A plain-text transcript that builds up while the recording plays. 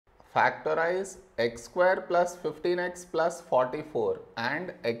Factorize x square plus 15x plus 44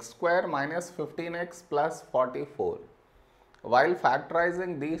 and x square minus 15x plus 44. While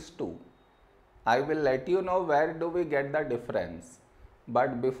factorizing these two, I will let you know where do we get the difference.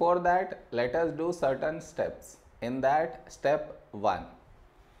 But before that, let us do certain steps. In that, step 1.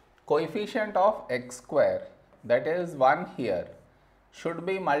 Coefficient of x square, that is 1 here, should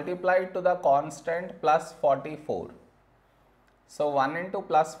be multiplied to the constant plus 44. So 1 into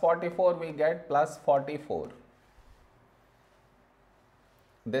plus 44 we get plus 44.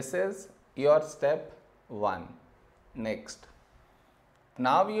 This is your step 1. Next.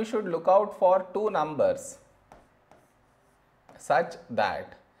 Now you should look out for two numbers such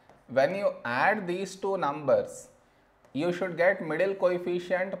that when you add these two numbers, you should get middle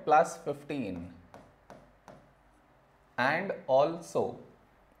coefficient plus 15. And also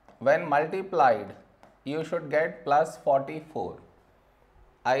when multiplied, you should get plus 44.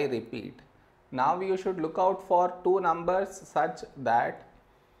 I repeat, now you should look out for two numbers such that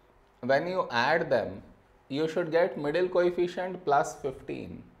when you add them, you should get middle coefficient plus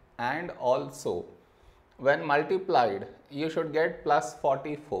 15, and also when multiplied, you should get plus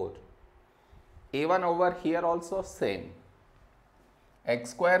 44. Even over here also same.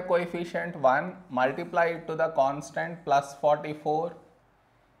 X square coefficient 1, multiply it to the constant plus 44,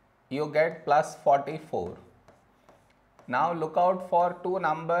 you get plus 44. Now look out for two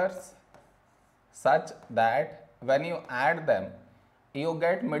numbers such that when you add them, you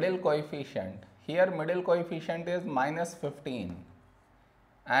get middle coefficient. Here middle coefficient is minus 15,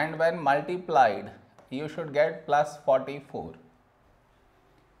 and when multiplied, you should get plus 44.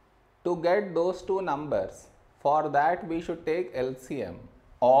 To get those two numbers, for that we should take LCM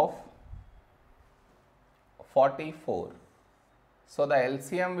of 44. So the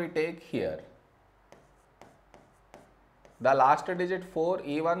LCM we take here. The last digit 4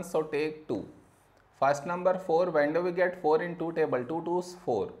 even, so take 2. First number 4, when do we get 4 in 2 table? 2 2's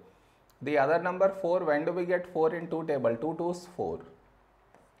 4. The other number 4, when do we get 4 in 2 table? 2 2's 4.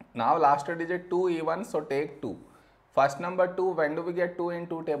 Now last digit 2 even, so take 2. First number 2, when do we get 2 in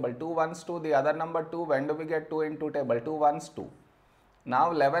 2 table? 2 1's 2. The other number 2, when do we get 2 in 2 table? 2 1's 2.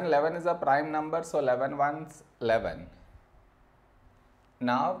 Now 11, 11 is a prime number, so 11 1's 11.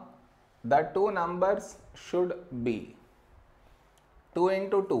 Now the two numbers should be 2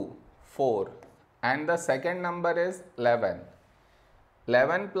 into 2, 4, and the second number is 11.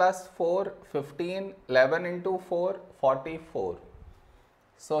 11 plus 4, 15, 11 into 4, 44.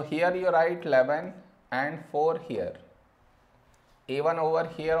 So here you write 11 and 4 here. Even over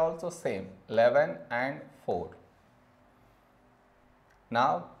here also same, 11 and 4.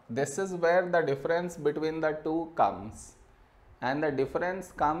 Now this is where the difference between the two comes, and the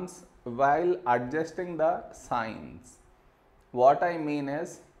difference comes while adjusting the signs. What I mean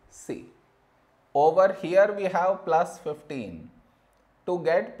is, see, over here we have plus 15. To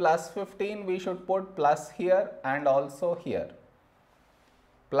get plus 15, we should put plus here and also here.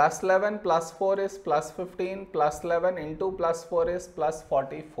 Plus 11 plus 4 is plus 15, plus 11 into plus 4 is plus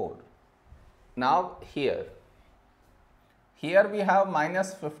 44. Now here we have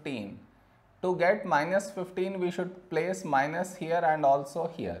minus 15. To get minus 15, we should place minus here and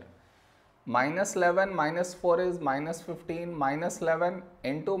also here. Minus 11 minus 4 is minus 15, minus 11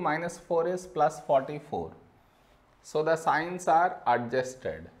 into minus 4 is plus 44. So the signs are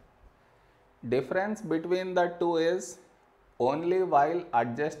adjusted. Difference between the two is only while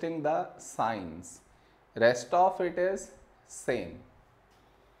adjusting the signs. Rest of it is same.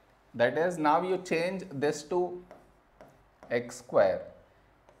 That is, now you change this to x square.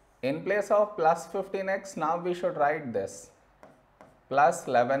 In place of plus 15x, now we should write this plus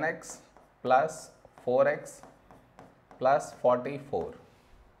 11x plus 4x plus 44.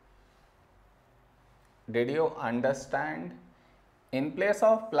 Did you understand? In place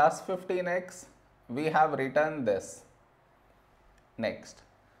of plus 15x, we have written this. Next.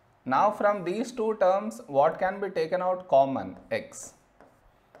 Now from these two terms, what can be taken out common? X.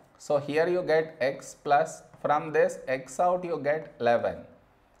 So here you get x plus, from this x out you get 11.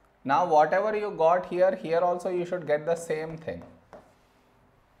 Now whatever you got here, here also you should get the same thing.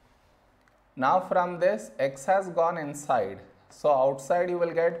 Now from this, x has gone inside, so outside you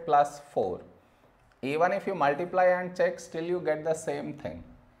will get plus 4. Even if you multiply and check, still you get the same thing.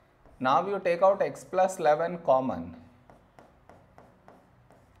 Now you take out x plus 11 common.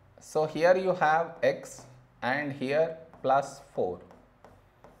 So here you have x and here plus 4.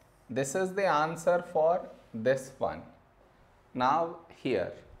 This is the answer for this one. Now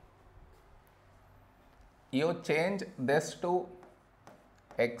here you change this to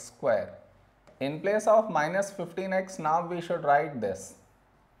x square. In place of minus 15x, now we should write this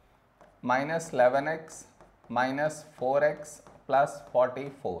minus 11x minus 4x plus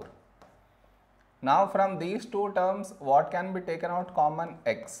 44. Now from these two terms, what can be taken out common?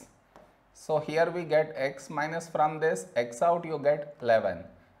 X. So here we get x minus from this x out you get 11.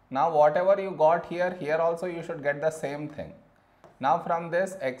 Now whatever you got here, here also you should get the same thing. Now from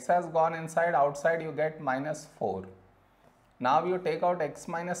this x has gone inside, outside you get minus 4. Now you take out x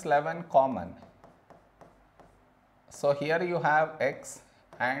minus 11 common. So here you have x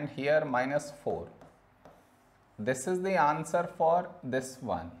and here minus 4. This is the answer for this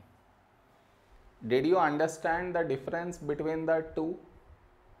one. Did you understand the difference between the two?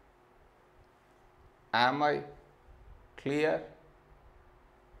 Am I clear?